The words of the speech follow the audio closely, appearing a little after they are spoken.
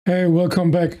Hey,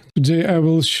 welcome back. Today I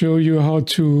will show you how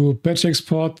to batch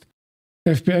export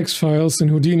FBX files in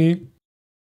Houdini.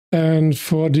 And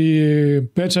for the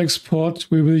batch export,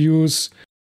 we will use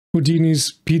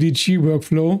Houdini's PDG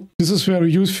workflow. This is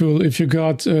very useful if you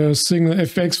got a single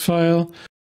FBX file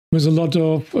with a lot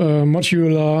of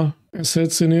modular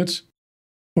assets in it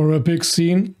or a big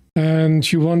scene,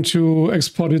 and you want to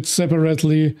export it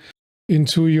separately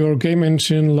into your game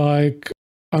engine like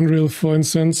Unreal, for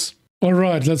instance. All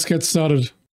right, let's get started.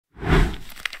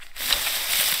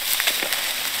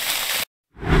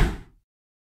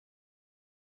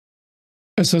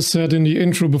 As I said in the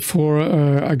intro before,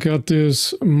 I got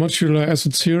this modular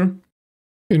assets here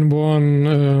in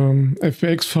one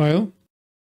FBX file.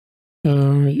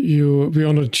 We're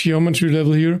on a geometry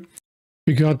level here.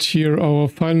 We got here our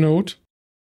file node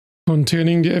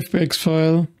containing the FBX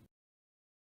file.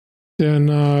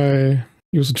 Then I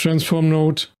use a transform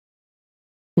node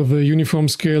with a uniform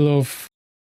scale of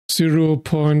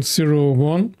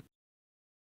 0.01.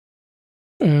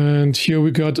 And here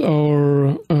we got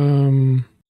our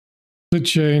split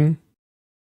chain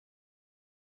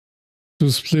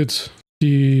to split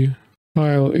the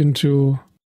file into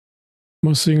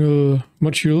more single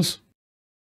modules.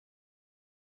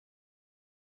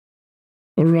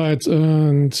 Alright,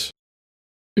 and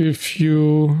if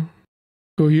you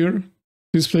go here,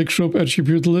 display group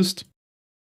attribute list,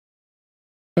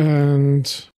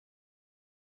 and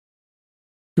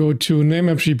go to name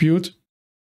attribute,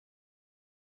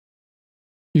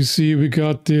 you see we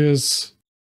got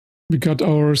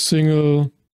our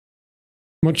single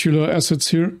modular assets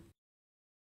here.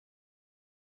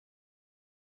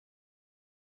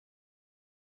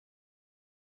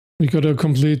 We got a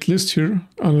complete list here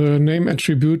under name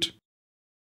attribute,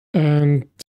 and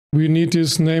we need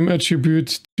this name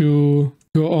attribute to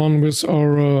go on with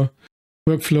our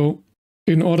workflow.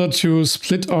 In order to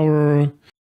split our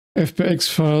FBX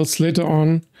files later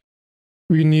on,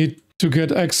 we need to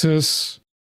get access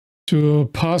to a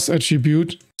pass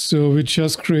attribute. So we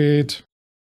just create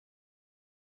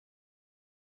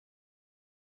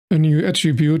a new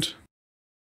attribute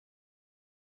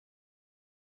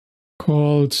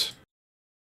called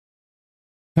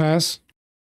pass.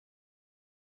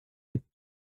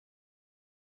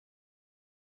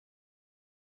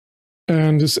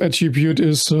 And this attribute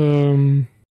is on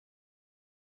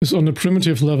the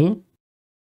primitive level.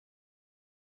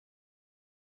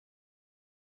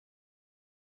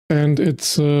 And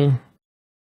it's a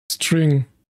string,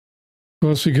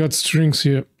 because we got strings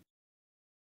here.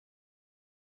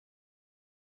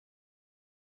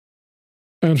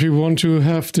 And we want to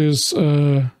have this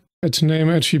at name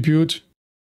attribute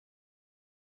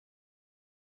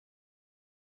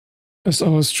as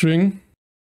our string.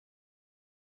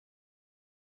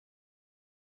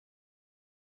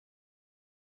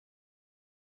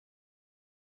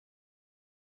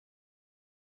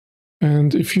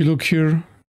 And if you look here,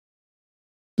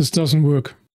 this doesn't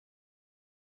work.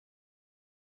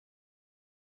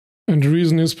 And the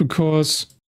reason is because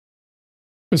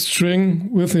a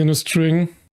string within a string,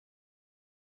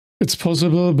 it's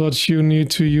possible, but you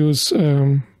need to use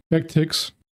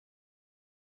backticks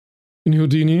in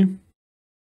Houdini.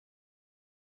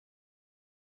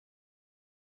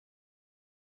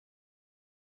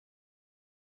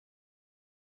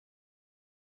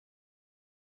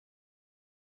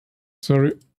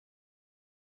 Sorry.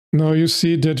 Now you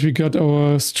see that we got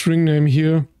our string name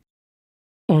here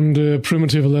on the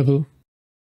primitive level.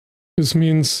 This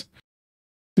means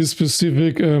this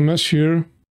specific mesh here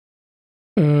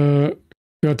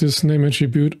got this name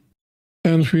attribute.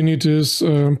 And we need this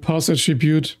pass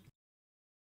attribute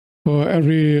for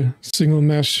every single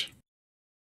mesh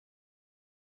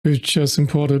we just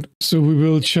imported. So we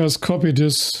will just copy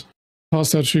this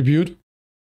pass attribute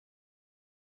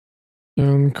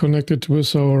and connect it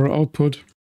with our output.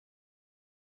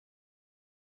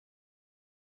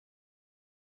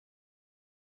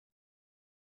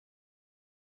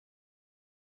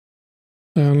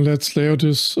 And let's layout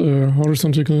this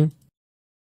horizontally.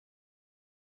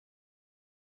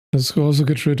 Let's also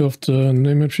get rid of the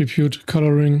name attribute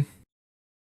coloring.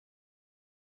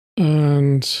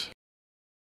 And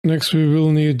next we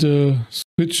will need a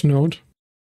switch node.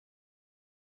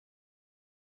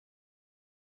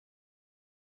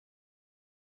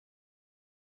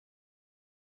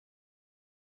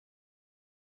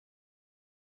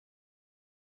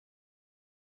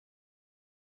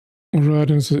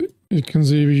 Alright, and so you can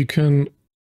see you can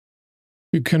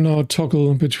now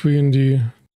toggle between the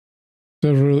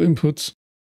several inputs.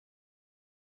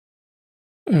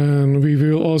 And we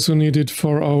will also need it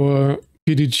for our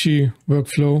PDG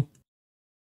workflow.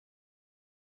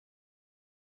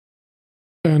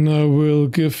 and I will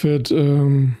give it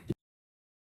an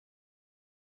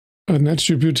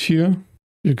attribute here.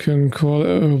 You can call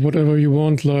whatever you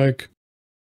want, like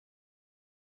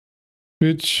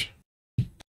switch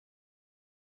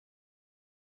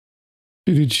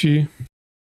PDG.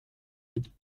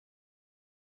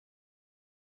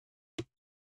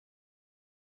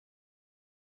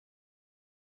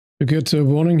 You get a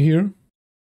warning here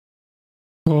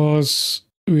because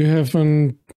we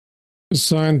haven't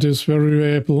assigned this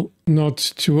variable not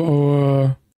to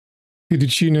our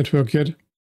PDG network yet.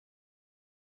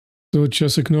 So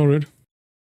just ignore it.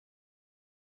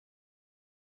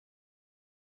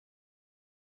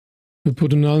 We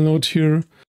put a null node here,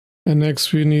 and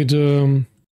next we need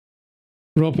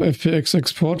rob FBX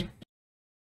export.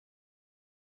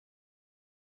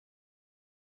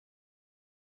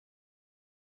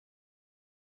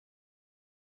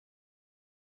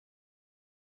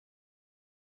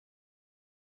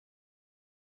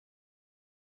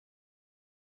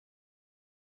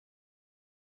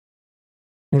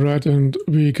 Alright, and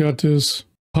we got this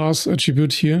pass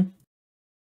attribute here.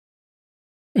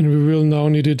 And we will now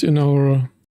need it in our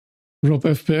rob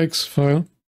FBX file.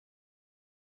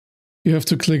 You have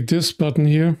to click this button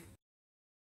here.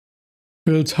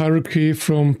 Build hierarchy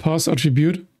from pass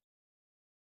attribute.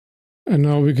 And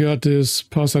now we got this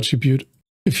pass attribute.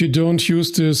 If you don't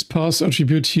use this pass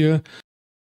attribute here,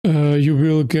 you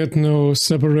will get no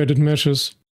separated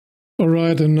meshes.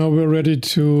 Alright, and now we're ready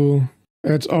to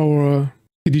add our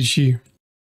PDG.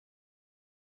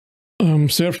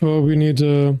 Therefore, we need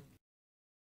a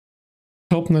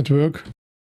top network.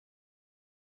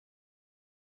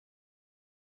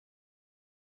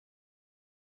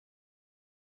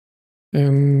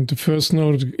 And the first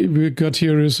node we got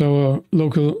here is our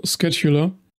local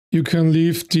scheduler. You can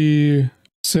leave the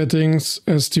settings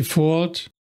as default,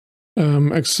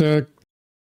 except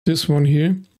this one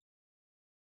here.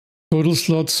 Total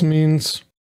slots means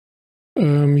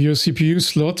your CPU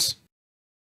slots.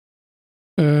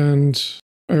 And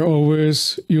I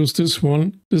always use this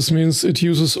one. This means it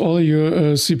uses all your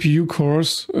CPU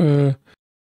cores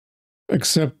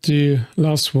except the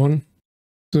last one.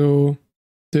 So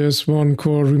there's one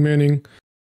core remaining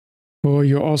for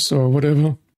your OS or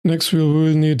whatever. Next we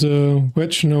will need a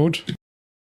wedge node.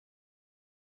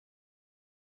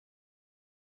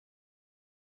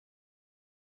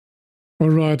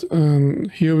 Alright, and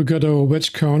here we got our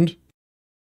wedge count.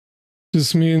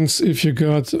 This means if you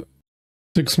got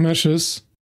 6 meshes,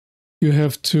 you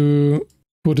have to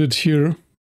put it here.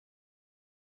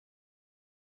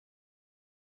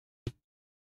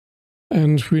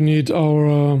 And we need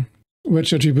our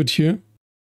wedge attribute here.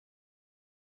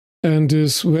 And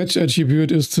this wedge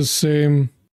attribute is the same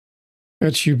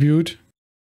attribute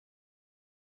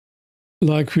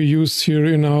like we used here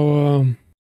in our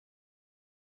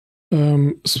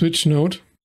switch node.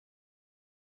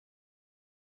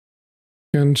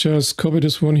 You can just copy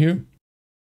this one here.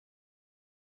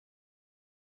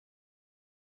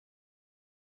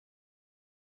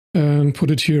 And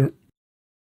put it here.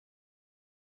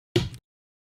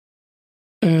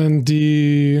 And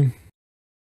the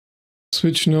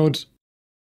switch node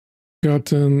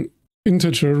got an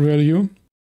integer value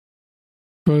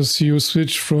because you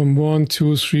switch from 1,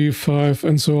 2, 3, 5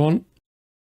 and so on.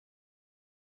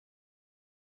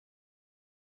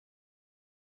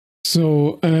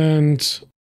 So, and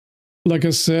like I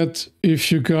said,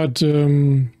 if you got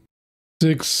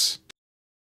 6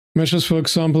 meshes, for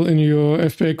example, in your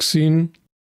FBX scene,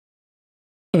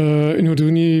 in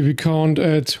Houdini we count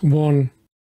at 1.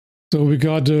 So we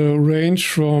got a range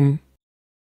from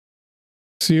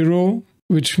 0,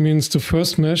 which means the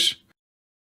first mesh,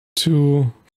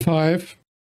 to 5,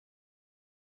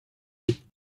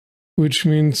 which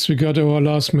means we got our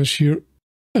last mesh here.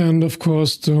 And of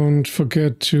course, don't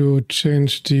forget to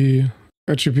change the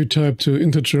attribute type to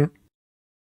integer.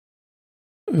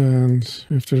 And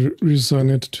we have to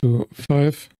reassign it to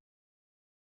 5.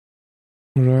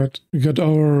 Alright, we got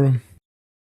our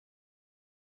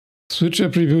switch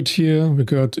attribute here, we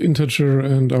got integer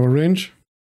and our range.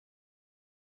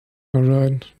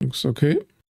 Alright, looks okay.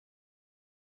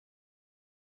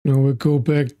 Now we'll go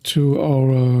back to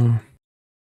our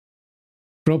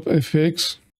rob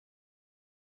FBX.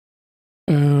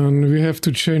 And we have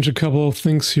to change a couple of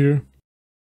things here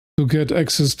to get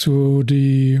access to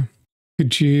the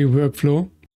PDG workflow.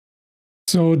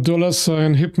 So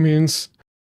 $hip means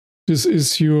this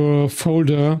is your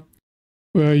folder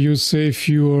where you save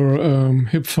your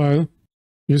hip file,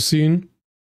 your scene.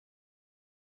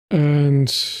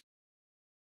 And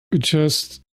we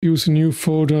just use a new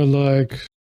folder like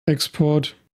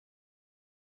export.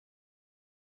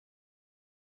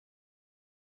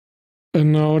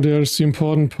 And now there's the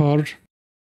important part.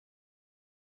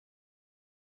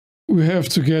 We have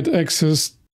to get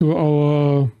access to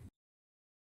our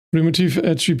primitive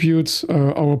attributes,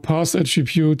 our path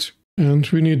attribute, and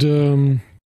we need a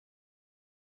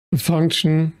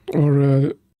function or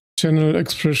a channel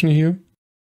expression here.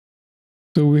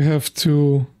 So we have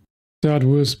to start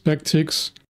with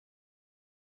backticks,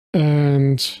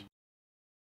 and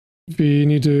we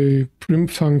need a prim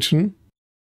function.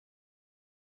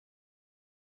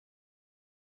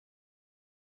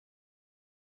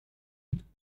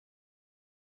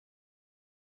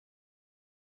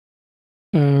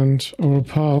 And our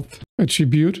path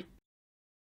attribute.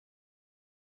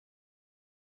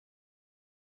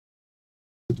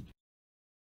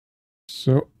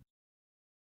 So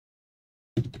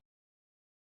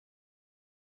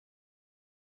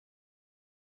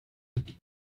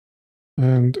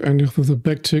and ending with a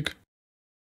backtick.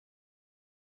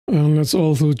 And let's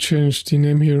also change the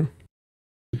name here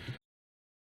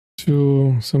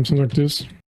to something like this.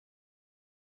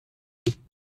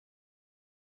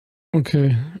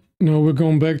 Okay, now we're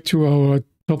going back to our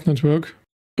top network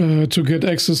to get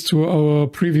access to our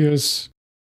previous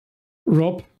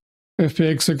ROP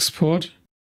FBX export.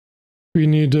 We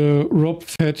need a ROP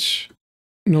fetch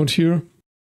node here.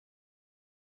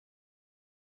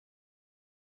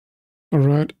 All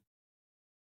right.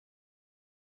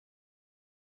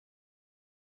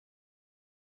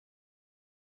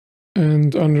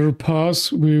 And under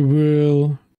path, we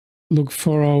will look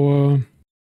for our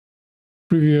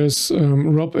previous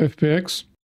ROP FBX.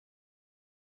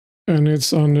 And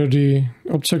it's under the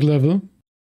object level,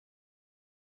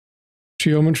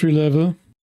 geometry level.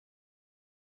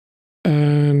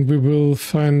 And we will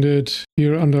find it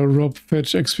here under ROP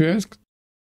fetch export.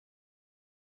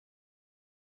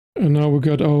 And now we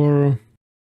got our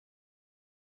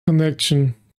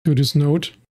connection to this node.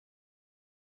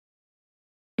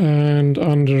 And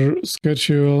under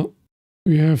schedule,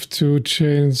 we have to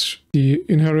change the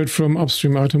inherit from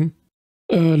upstream item.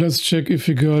 Let's check if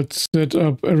we got set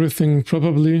up everything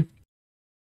properly.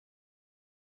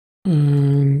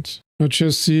 And I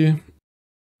just see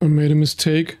I made a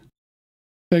mistake.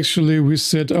 Actually, we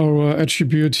set our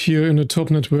attribute here in the top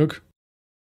network.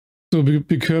 So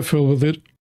be careful with it.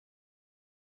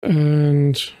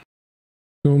 And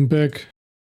going back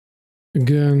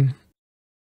again.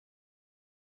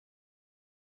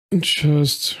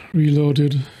 Just reload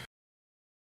it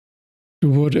to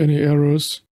avoid any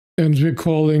errors. And we're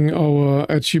calling our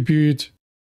attribute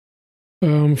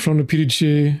from the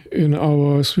PDG in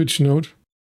our switch node.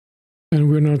 And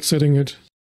we're not setting it.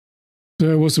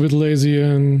 So I was a bit lazy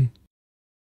and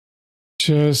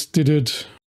just did it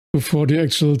before the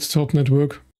actual top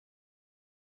network.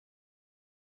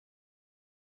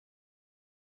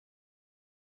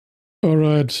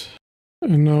 Alright,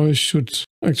 and now it should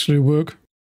actually work.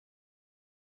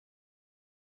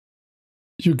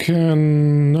 You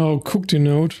can now cook the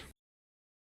node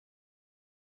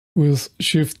with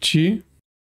Shift-G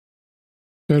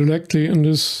directly in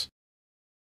this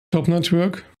top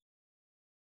network.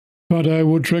 But I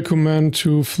would recommend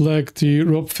to flag the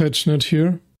ROP fetch net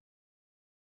here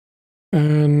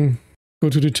and go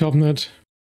to the top net.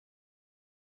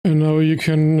 And now you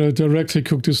can directly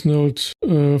cook this node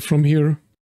from here.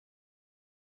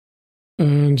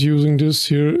 And using this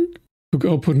here, cook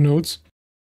output nodes.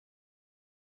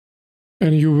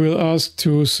 And you will ask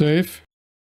to save.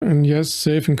 And yes,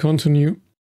 save and continue.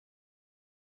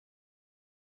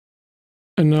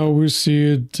 And now we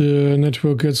see the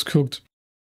network gets cooked.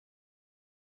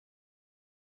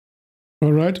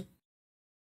 All right.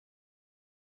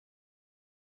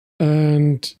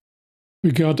 And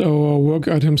we got our work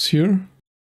items here.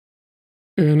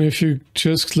 And if you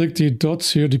just click the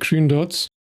dots here, the green dots,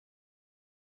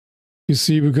 you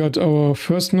see we got our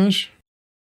first mesh.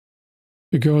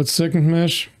 We got second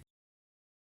mesh.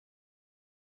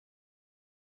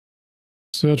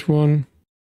 Third one.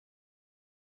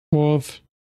 Fourth,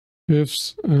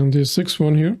 fifth, and the sixth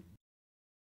one here.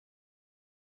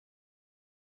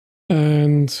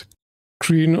 And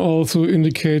green also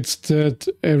indicates that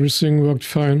everything worked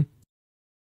fine.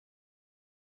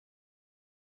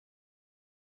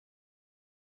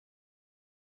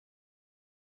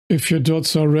 If your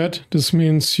dots are red, this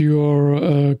means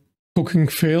your cooking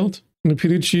failed in the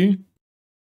PDG.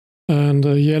 And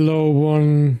a yellow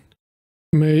one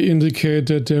may indicate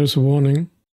that there's a warning.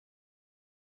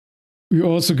 We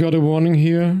also got a warning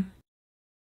here,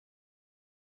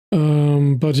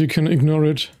 but you can ignore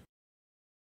it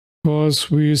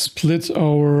because we split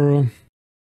our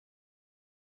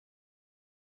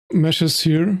meshes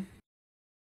here.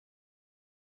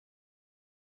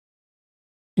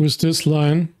 with this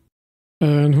line.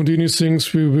 And Houdini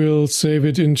thinks we will save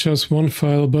it in just one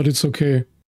file, but it's okay.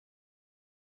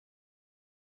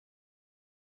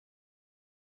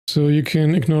 So you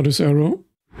can ignore this arrow.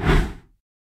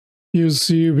 You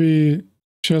see we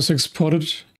just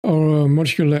exported our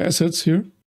modular assets here.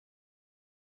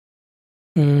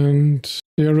 And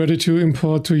they are ready to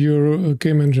import to your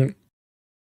game engine.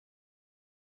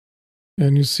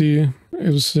 And you see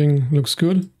everything looks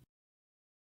good.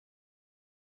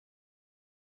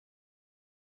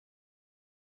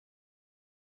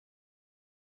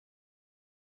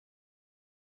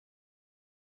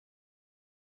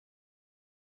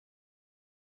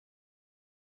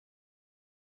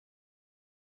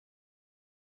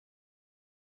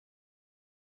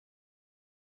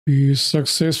 We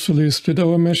successfully split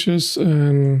our meshes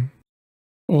and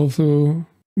also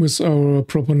with our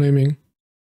proper naming.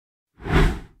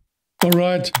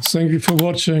 Alright, thank you for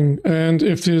watching, and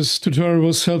if this tutorial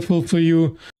was helpful for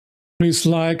you, please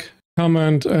like,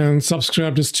 comment and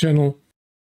subscribe this channel.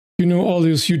 You know all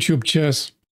this YouTube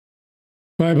jazz.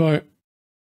 Bye bye.